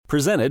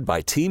Presented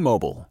by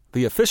T-Mobile,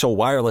 the official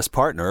wireless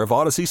partner of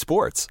Odyssey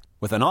Sports.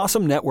 With an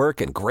awesome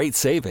network and great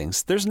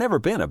savings, there's never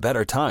been a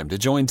better time to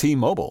join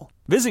T-Mobile.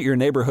 Visit your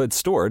neighborhood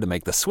store to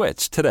make the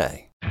switch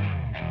today.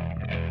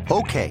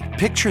 Okay,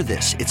 picture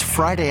this. It's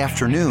Friday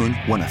afternoon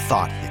when a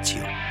thought hits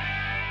you.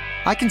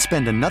 I can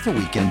spend another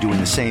weekend doing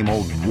the same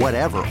old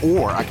whatever,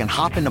 or I can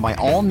hop into my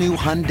all-new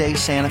Hyundai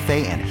Santa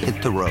Fe and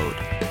hit the road.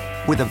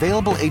 With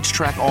available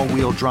H-Track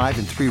all-wheel drive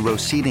and 3-row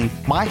seating,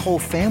 my whole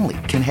family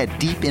can head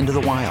deep into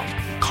the wild.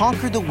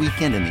 Conquer the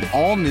weekend in the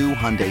all-new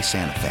Hyundai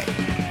Santa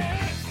Fe.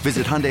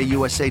 Visit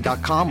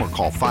HyundaiUSA.com or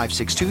call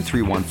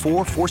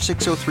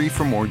 562-314-4603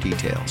 for more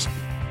details.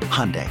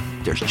 Hyundai,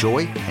 there's joy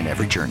in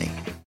every journey.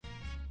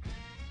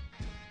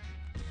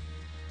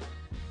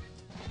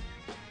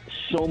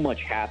 So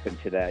much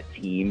happened to that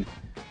team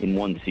in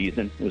one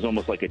season. It was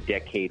almost like a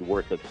decade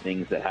worth of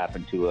things that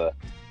happened to a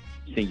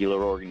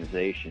singular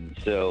organization.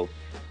 So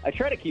I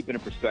try to keep it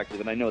in perspective,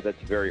 and I know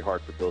that's very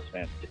hard for Bills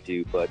fans to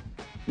do, but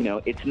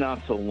it's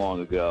not so long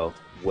ago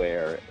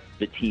where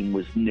the team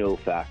was no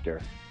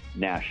factor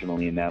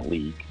nationally in that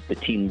league. The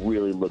team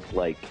really looked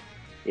like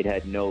it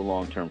had no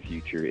long-term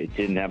future. It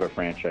didn't have a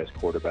franchise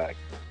quarterback.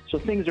 So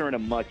things are in a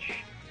much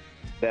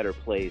better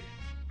place.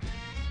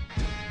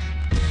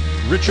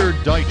 Richard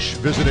Deitsch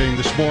visiting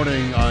this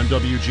morning on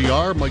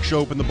WGR. Mike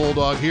Schopp and the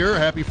Bulldog here.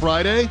 Happy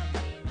Friday.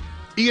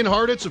 Ian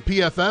Hartitz of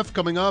PFF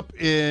coming up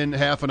in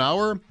half an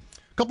hour. A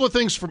couple of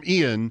things from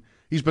Ian.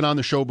 He's been on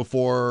the show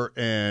before,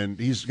 and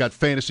he's got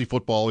fantasy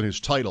football in his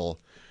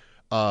title.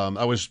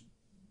 I was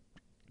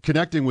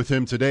connecting with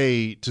him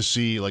today to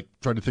see,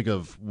 trying to think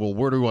of,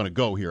 where do we want to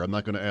go here? I'm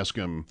not going to ask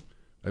him.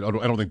 I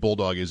don't think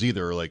Bulldog is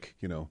either.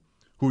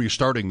 Who are you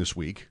starting this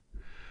week?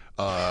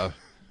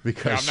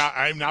 Because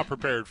I'm not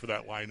prepared for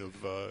that line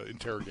of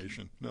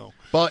interrogation. No,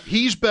 but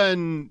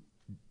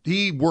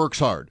he works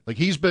hard.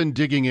 He's been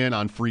digging in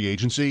on free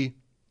agency.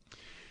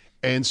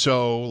 And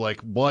so,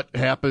 what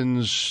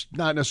happens,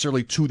 not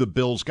necessarily to the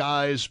Bills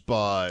guys,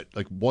 but,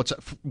 what's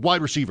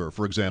wide receiver,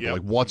 for example,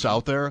 yep. What's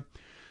out there.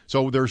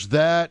 So there's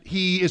that.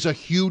 He is a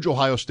huge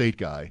Ohio State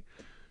guy.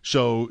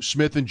 So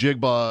Smith and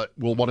Jigba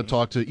will want to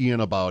talk to Ian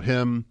about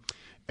him.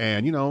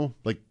 And,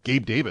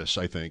 Gabe Davis,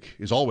 I think,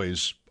 is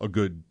always a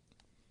good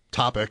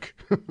topic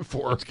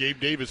for. It's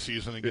Gabe Davis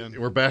season again.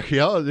 We're back.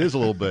 Yeah, it is a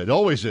little bit. It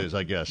always is,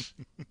 I guess.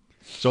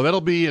 So that'll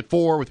be at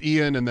 4 with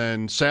Ian, and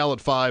then Sal at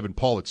 5 and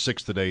Paul at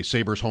 6 today.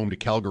 Sabres home to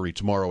Calgary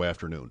tomorrow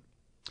afternoon.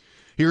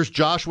 Here's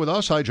Josh with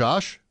us. Hi,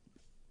 Josh.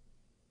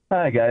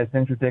 Hi, guys.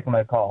 Thanks for taking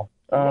my call.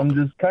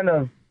 Just kind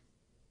of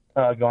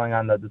going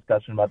on the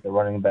discussion about the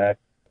running back.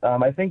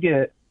 I think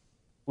it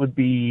would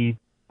be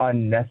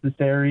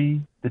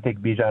unnecessary to take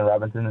Bijan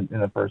Robinson in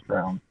the first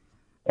round.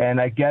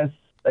 And I guess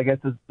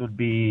this would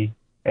be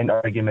an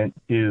argument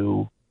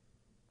to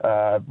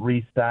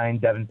re-sign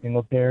Devin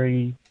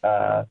Singletary,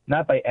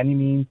 not by any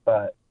means,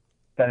 but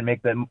kind of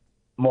make that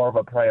more of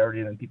a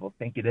priority than people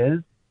think it is.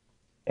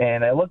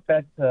 And I look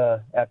back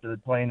to after the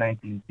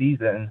 2019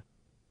 season,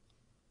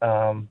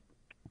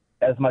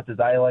 as much as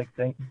I like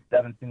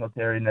Devin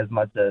Singletary and as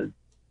much as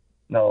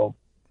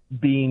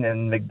Bean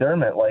and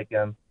McDermott like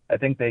him, I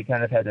think they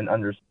kind of had an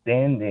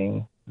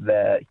understanding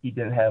that he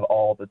didn't have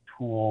all the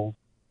tools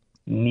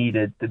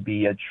needed to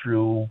be a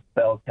true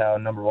bell cow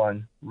number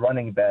one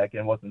running back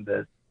and wasn't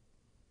this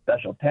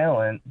special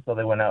talent. So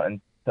they went out and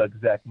took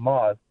Zach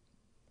Moss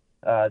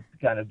to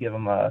kind of give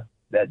him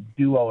that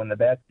duo in the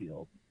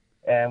backfield.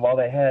 And while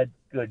they had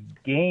good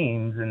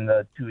games in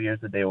the 2 years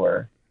that they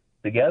were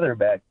together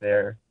back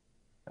there,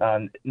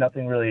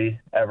 nothing really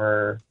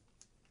ever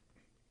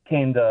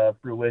came to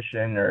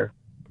fruition or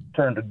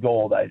turned to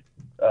gold, I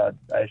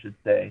should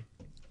say.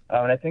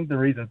 And I think the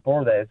reason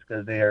for that is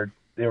because they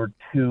were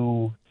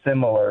too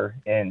similar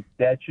in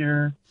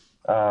stature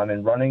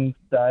and running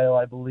style,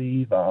 I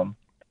believe.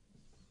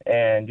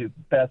 And you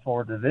fast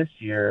forward to this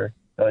year,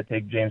 they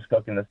take James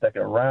Cook in the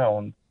second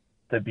round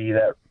to be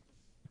that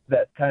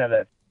kind of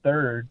that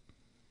third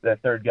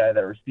guy,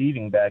 that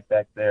receiving back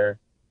there.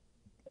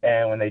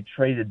 And when they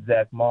traded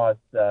Zach Moss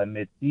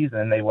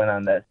mid-season, they went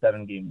on that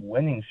 7-game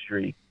winning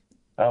streak.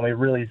 We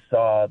really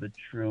saw the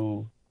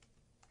true.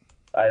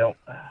 I don't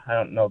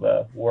know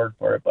the word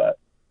for it, but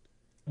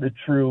the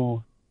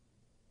true.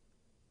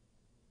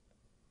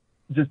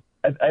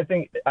 I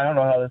think, I don't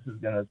know how this is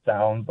going to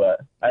sound, but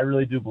I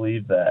really do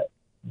believe that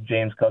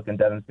James Cook and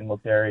Devin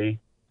Singletary,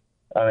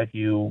 if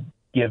you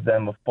give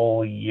them a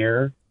full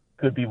year,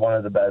 could be one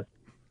of the best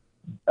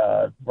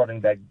running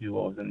back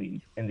duos in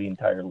the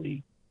entire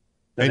league.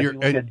 So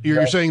and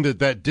you're saying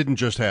that didn't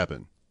just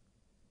happen,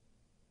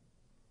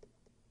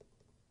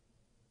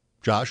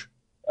 Josh?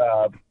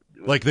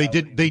 They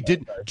did.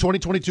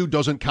 2022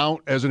 doesn't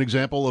count as an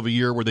example of a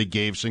year where they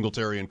gave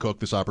Singletary and Cook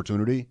this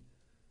opportunity.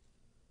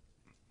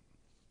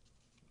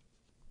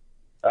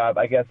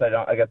 I guess I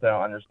don't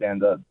understand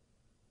the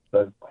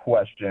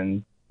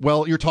question.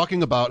 Well, you're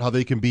talking about how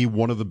they can be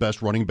one of the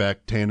best running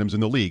back tandems in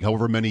the league,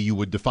 however many you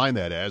would define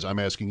that as. I'm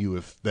asking you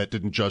if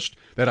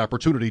that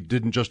opportunity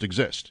didn't just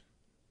exist.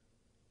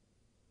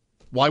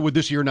 Why would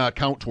this year not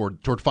count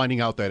toward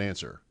finding out that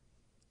answer?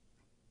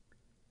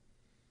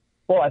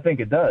 Well, I think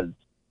it does.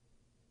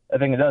 I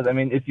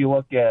mean, if you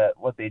look at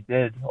what they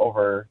did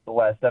over the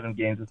last 7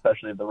 games,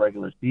 especially of the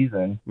regular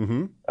season,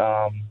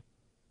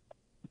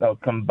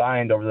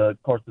 combined over the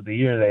course of the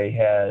year, they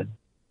had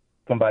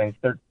combined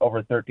over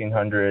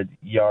 1,300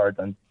 yards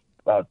on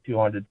about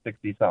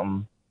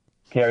 260-something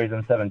carries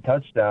and 7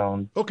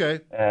 touchdowns.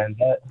 Okay. And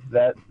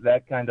that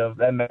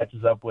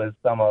matches up with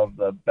some of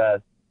the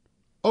best.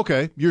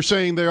 Okay, you're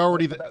saying they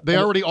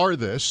already are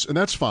this, and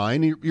that's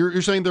fine.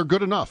 You're saying they're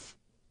good enough.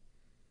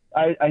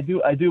 I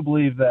do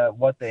believe that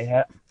what they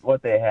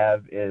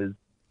have is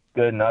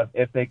good enough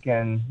if they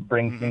can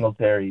bring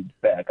Singletary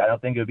back. I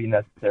don't think it would be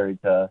necessary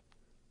to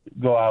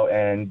go out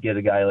and get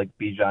a guy like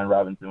Bijan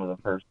Robinson with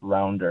a first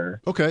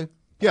rounder. Okay.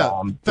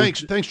 Yeah.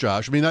 Thanks,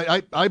 Josh. I mean,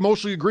 I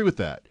mostly agree with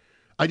that.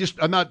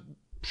 I'm not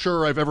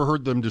sure I've ever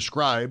heard them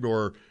described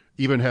or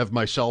even have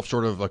myself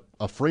sort of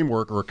a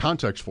framework or a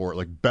context for it,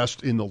 like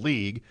best in the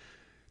league.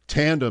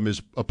 Tandem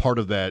is a part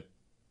of that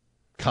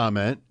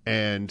comment,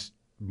 and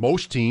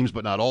most teams,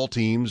 but not all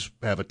teams,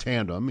 have a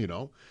tandem, you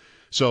know.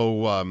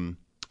 So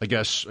I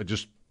guess I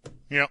just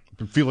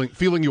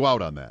feeling you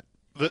out on that.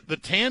 The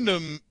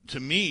tandem to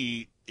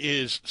me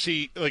is,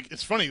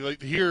 it's funny,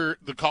 like here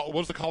what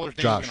was the caller's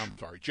name? Josh. I'm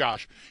sorry,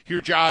 Josh.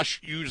 Here Josh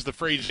used the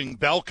phrasing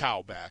bell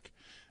cow back.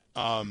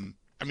 I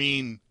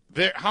mean,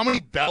 how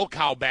many bell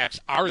cow backs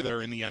are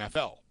there in the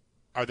NFL?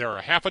 Are there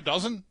a half a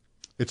dozen?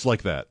 It's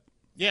like that.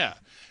 Yeah.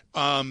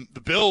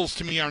 The Bills,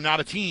 to me, are not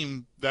a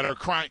team that are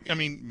crying. I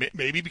mean,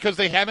 maybe because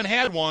they haven't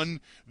had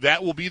one,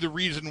 that will be the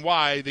reason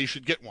why they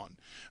should get one,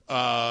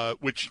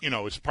 which,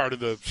 is part of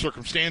the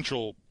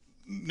circumstantial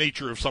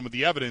nature of some of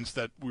the evidence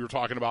that we were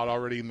talking about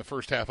already in the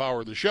first half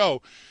hour of the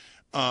show.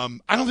 I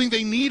don't think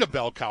they need a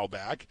bell cow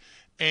back.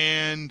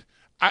 And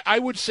I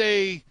would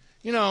say,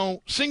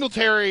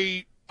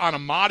 Singletary on a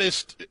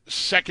modest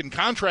second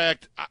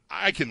contract,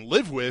 I can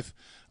live with.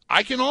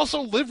 I can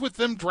also live with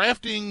them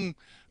drafting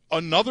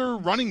another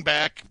running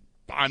back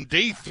on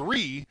day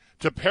 3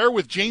 to pair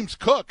with James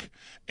Cook.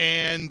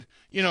 And,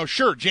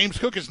 sure, James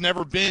Cook has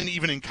never been,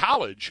 even in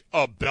college,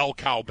 a bell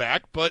cow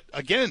back. But,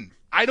 again,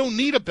 I don't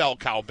need a bell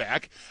cow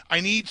back.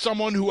 I need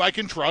someone who I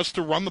can trust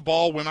to run the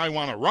ball when I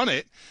want to run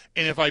it.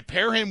 And if I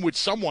pair him with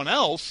someone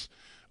else,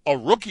 a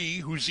rookie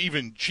who's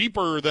even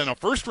cheaper than a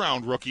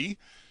first-round rookie,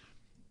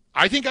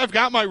 I think I've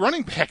got my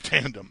running back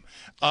tandem.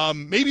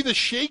 Maybe the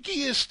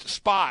shakiest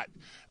spot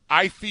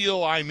I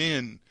feel I'm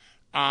in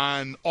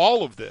on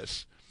all of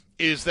this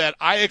is that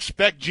I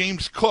expect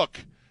James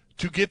Cook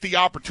to get the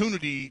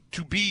opportunity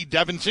to be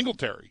Devin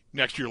Singletary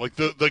next year, like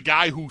the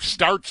guy who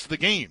starts the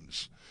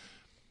games.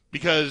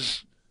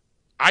 Because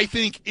I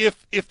think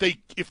if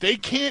they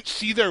can't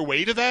see their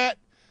way to that,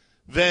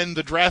 then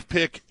the draft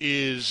pick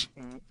is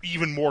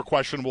even more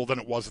questionable than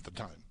it was at the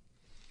time.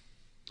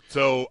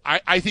 So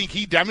I think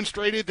he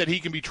demonstrated that he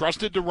can be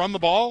trusted to run the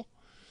ball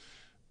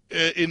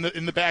in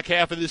the back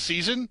half of this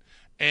season.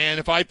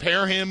 And if I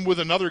pair him with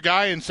another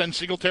guy and send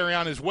Singletary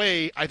on his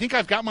way, I think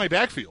I've got my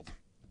backfield.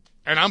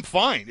 And I'm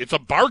fine. It's a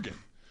bargain.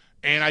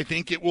 And I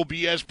think it will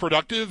be as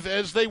productive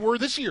as they were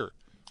this year,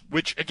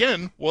 which,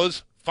 again,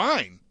 was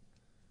fine.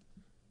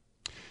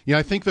 Yeah,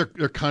 I think they're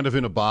kind of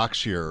in a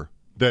box here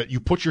that you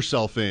put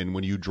yourself in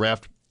when you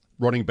draft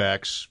running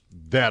backs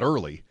that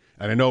early.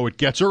 And I know it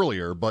gets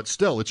earlier, but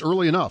still, it's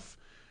early enough.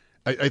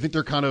 I think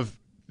they're kind of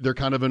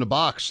in a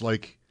box.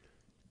 Like,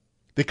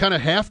 they kind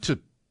of have to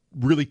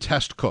really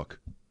test Cook.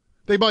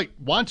 They might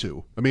want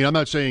to. I mean, I'm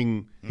not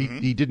saying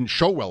he didn't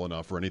show well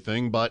enough or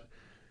anything, but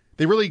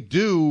they really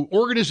do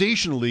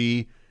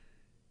organizationally.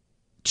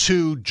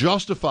 To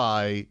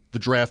justify the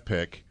draft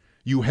pick,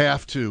 you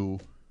have to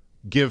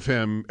give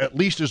him at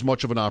least as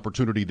much of an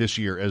opportunity this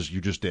year as you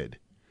just did.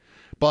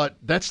 But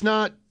that's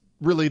not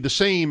really the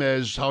same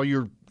as how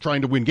you're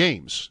trying to win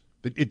games.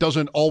 It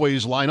doesn't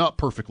always line up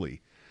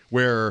perfectly,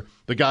 where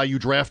the guy you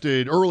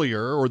drafted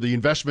earlier or the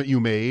investment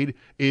you made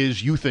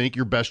is, you think,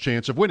 your best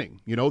chance of winning.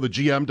 The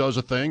GM does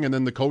a thing, and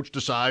then the coach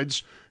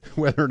decides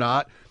whether or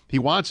not he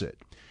wants it.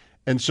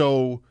 And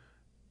so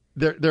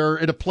they're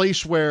in a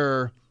place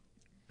where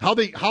how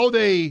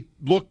they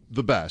look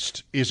the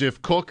best is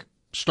if Cook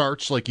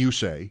starts, like you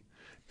say,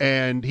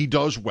 and he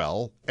does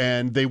well,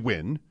 and they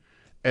win,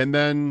 and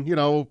then,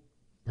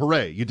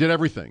 hooray, you did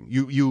everything.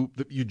 You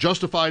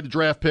justified the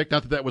draft pick,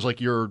 not that was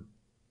like your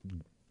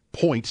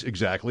point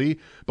exactly,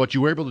 but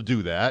you were able to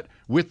do that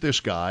with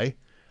this guy.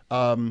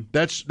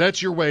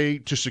 That's your way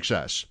to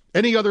success.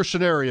 Any other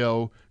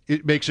scenario,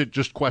 it makes it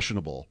just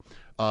questionable.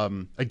 How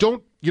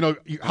do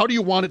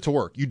you want it to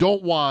work? You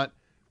don't want,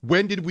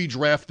 when did we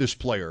draft this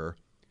player,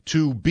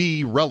 to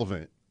be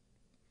relevant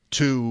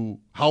to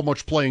how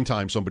much playing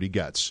time somebody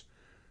gets.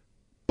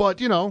 But,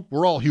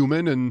 we're all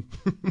human, and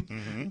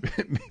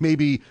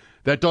maybe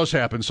that does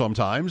happen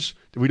sometimes.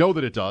 We know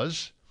that it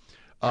does.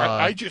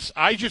 I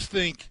just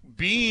think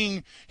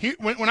being –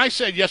 when I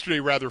said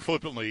yesterday rather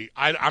flippantly,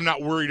 I'm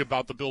not worried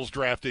about the Bills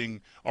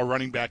drafting a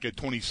running back at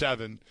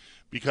 27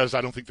 because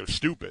I don't think they're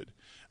stupid.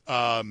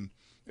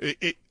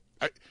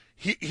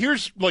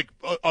 Here's like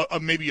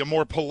maybe a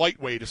more polite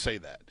way to say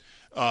that.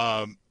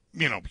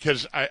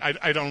 because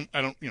I don't,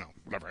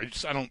 whatever.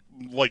 I don't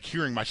like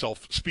hearing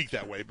myself speak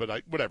that way,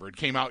 but whatever. It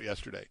came out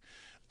yesterday.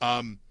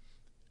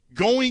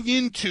 Going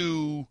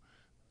into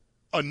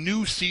a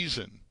new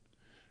season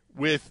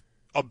with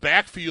a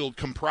backfield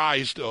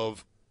comprised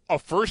of a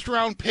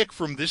first-round pick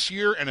from this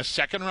year and a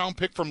second-round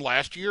pick from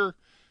last year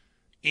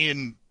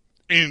in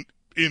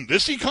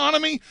this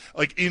economy,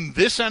 like in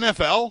this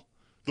NFL,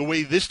 the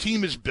way this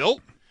team is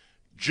built,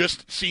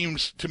 just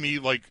seems to me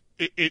like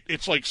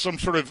it's like some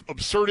sort of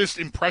absurdist,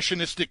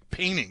 impressionistic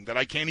painting that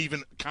I can't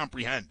even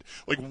comprehend.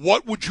 Like,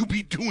 what would you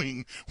be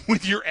doing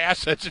with your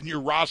assets and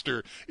your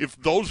roster if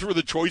those were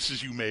the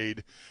choices you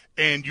made,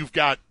 and you've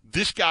got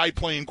this guy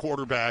playing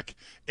quarterback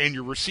and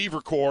your receiver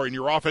core and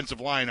your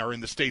offensive line are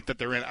in the state that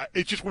they're in?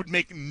 It just would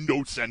make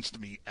no sense to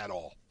me at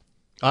all.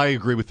 I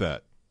agree with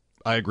that.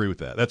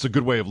 That's a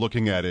good way of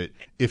looking at it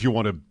if you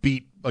want to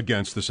beat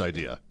against this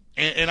idea.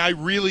 And I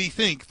really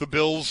think the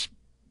Bills,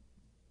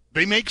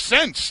 they make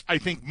sense, I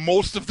think,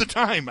 most of the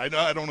time. I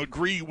don't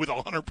agree with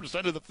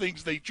 100% of the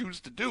things they choose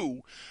to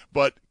do,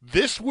 but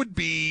this would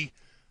be,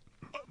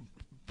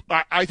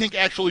 I think,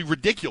 actually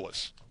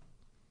ridiculous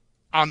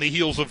on the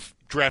heels of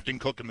drafting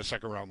Cook in the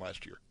second round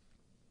last year.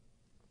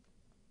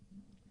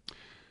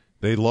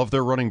 They love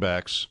their running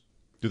backs.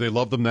 Do they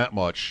love them that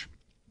much?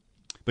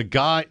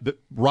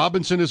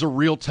 Robinson is a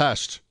real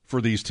test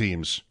for these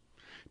teams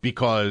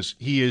because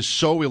he is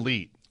so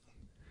elite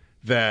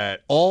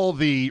that all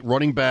the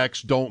running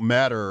backs don't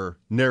matter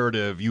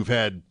narrative you've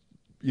had,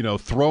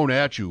 thrown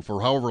at you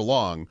for however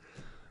long,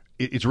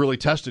 it's really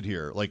tested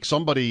here. Like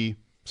somebody's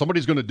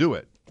going to do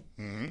it.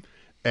 Mm-hmm.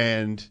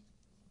 And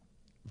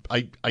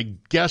I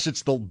guess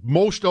it's the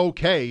most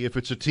okay if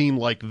it's a team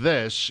like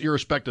this,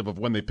 irrespective of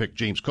when they pick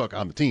James Cook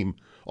on the team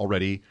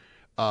already,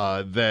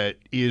 that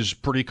is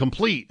pretty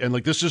complete. And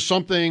like, this is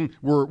something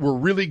we're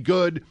really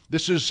good.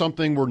 This is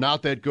something we're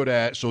not that good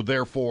at. So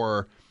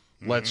therefore,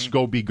 let's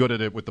go be good at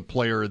it with the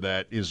player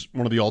that is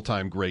one of the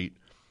all-time great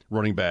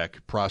running back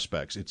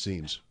prospects, it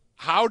seems.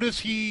 How does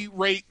he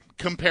rate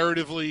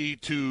comparatively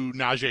to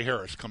Najee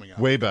Harris coming out?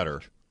 Way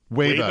better.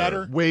 Way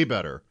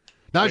better.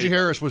 Najee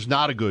Harris was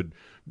not a good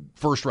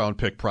first-round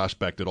pick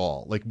prospect at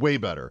all. Like, way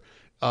better.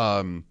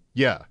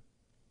 Yeah.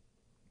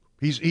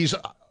 He's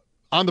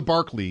on the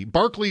Barkley.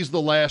 Barkley's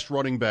the last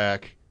running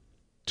back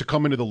to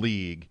come into the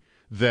league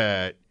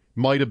that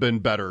might have been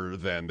better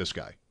than this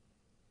guy.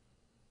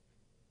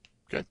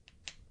 Okay.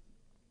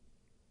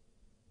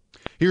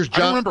 Here's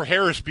John. I remember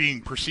Harris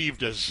being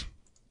perceived as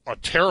a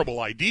terrible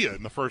idea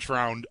in the first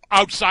round,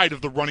 outside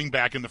of the running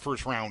back in the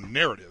first round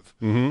narrative.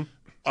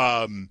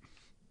 Mm-hmm.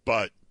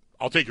 But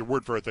I'll take your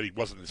word for it that he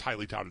wasn't as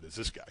highly touted as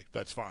this guy.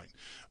 That's fine.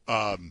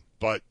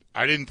 But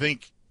I didn't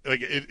think,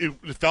 like, it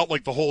felt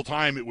like the whole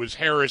time it was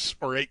Harris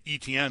or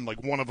Etienne,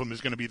 like one of them is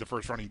going to be the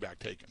first running back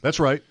taken. That's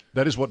right.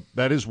 That is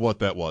what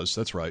that was.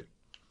 That's right.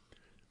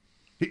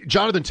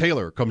 Jonathan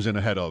Taylor comes in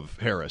ahead of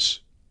Harris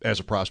as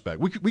a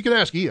prospect. We could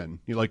ask Ian,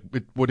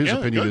 what his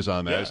opinion is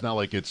on that. Yeah. It's not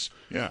like it's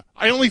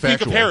I only factual.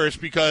 Think of Harris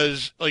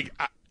because,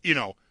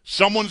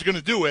 someone's going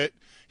to do it.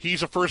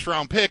 He's a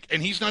first-round pick,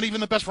 and he's not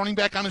even the best running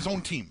back on his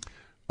own team.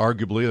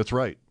 Arguably, that's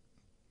right.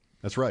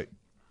 That's right.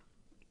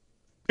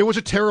 It was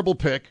a terrible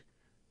pick.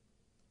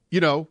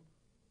 I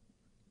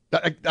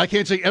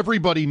can't say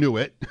everybody knew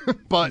it,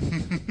 but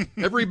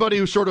everybody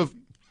who sort of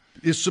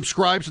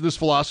subscribes to this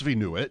philosophy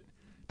knew it,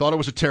 thought it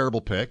was a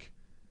terrible pick,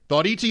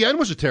 thought Etienne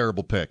was a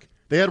terrible pick.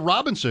 They had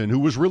Robinson, who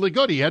was really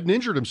good. He hadn't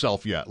injured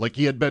himself yet. Like,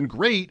 he had been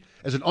great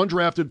as an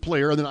undrafted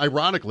player, and then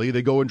ironically,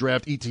 they go and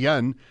draft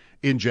Etienne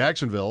in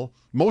Jacksonville.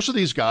 Most of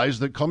these guys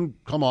that come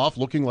off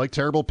looking like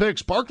terrible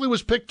picks. Barkley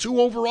was picked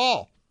 2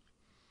 overall,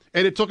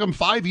 and it took him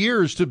 5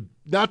 years to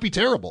not be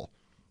terrible.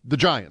 The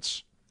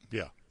Giants.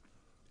 Yeah.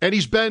 And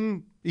he's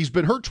been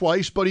hurt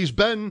twice, but he's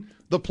been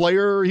the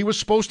player he was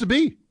supposed to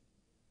be.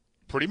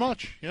 Pretty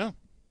much, yeah.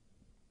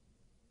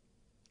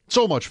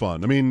 So much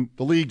fun. I mean,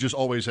 the league just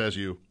always has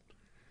you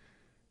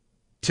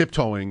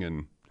tiptoeing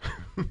and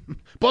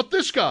but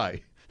this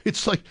guy,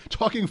 it's like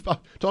talking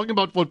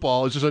about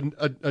football is just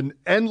an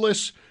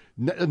endless,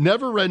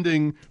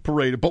 never-ending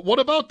parade. But what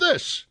about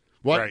this?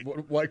 Why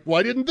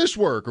didn't this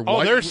work? Or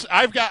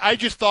I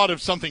just thought of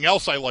something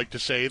else I like to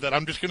say that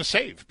I'm just going to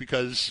save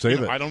because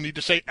I don't need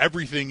to say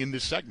everything in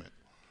this segment.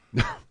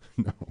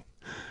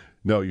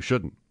 No, you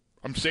shouldn't.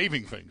 I'm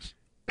saving things.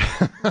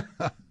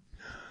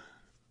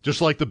 Just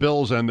like the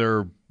Bills and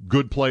their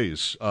good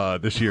plays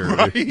this year.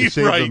 They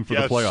saved them for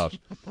the playoffs.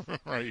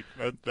 Right.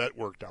 That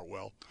worked out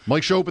well.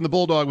 Mike Schopp and the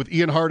Bulldog with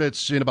Ian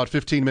Hartitz in about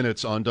 15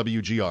 minutes on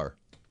WGR.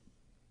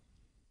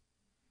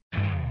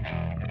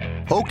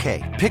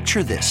 Okay,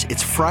 picture this.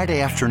 It's Friday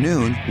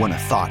afternoon when a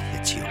thought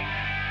hits you.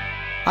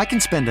 I can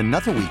spend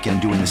another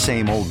weekend doing the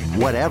same old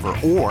whatever,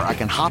 or I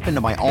can hop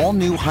into my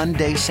all-new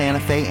Hyundai Santa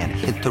Fe and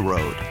hit the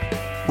road.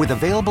 With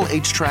available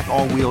H-Track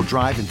all-wheel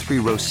drive and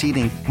 3-row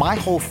seating, my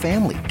whole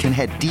family can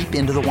head deep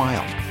into the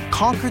wild.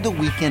 Conquer the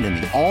weekend in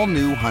the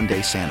all-new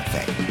Hyundai Santa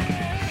Fe.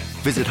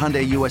 Visit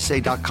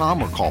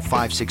HyundaiUSA.com or call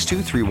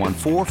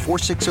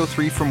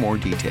 562-314-4603 for more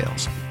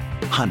details.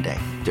 Hyundai,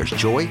 there's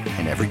joy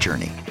in every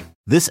journey.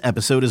 This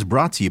episode is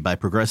brought to you by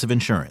Progressive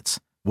Insurance.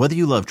 Whether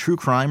you love true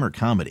crime or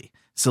comedy,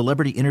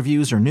 celebrity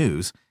interviews or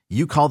news,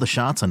 you call the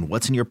shots on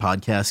what's in your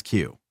podcast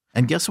queue.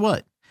 And guess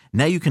what?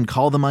 Now you can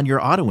call them on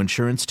your auto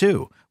insurance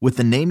too with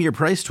the Name Your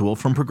Price tool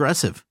from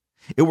Progressive.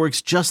 It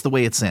works just the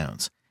way it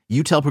sounds.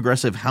 You tell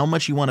Progressive how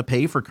much you want to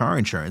pay for car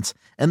insurance,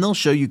 and they'll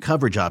show you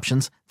coverage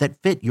options that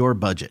fit your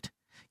budget.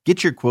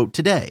 Get your quote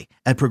today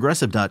at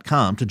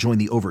Progressive.com to join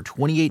the over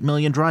 28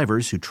 million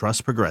drivers who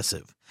trust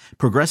Progressive.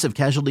 Progressive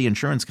Casualty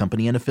Insurance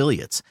Company and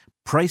Affiliates.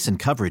 Price and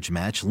coverage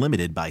match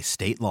limited by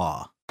state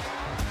law.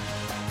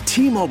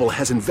 T-Mobile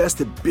has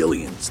invested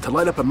billions to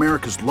light up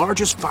America's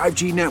largest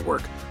 5G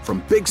network,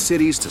 from big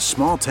cities to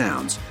small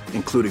towns,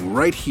 including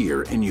right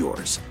here in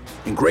yours.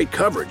 And great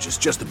coverage is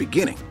just the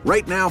beginning.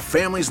 Right now,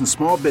 families and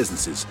small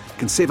businesses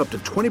can save up to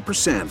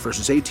 20%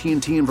 versus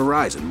AT&T and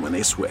Verizon when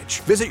they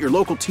switch. Visit your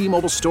local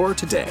T-Mobile store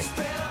today.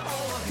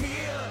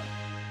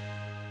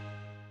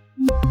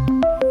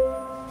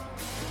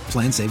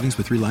 Plan savings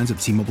with 3 lines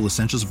of T-Mobile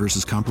Essentials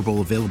versus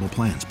comparable available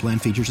plans. Plan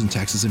features and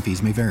taxes and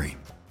fees may vary.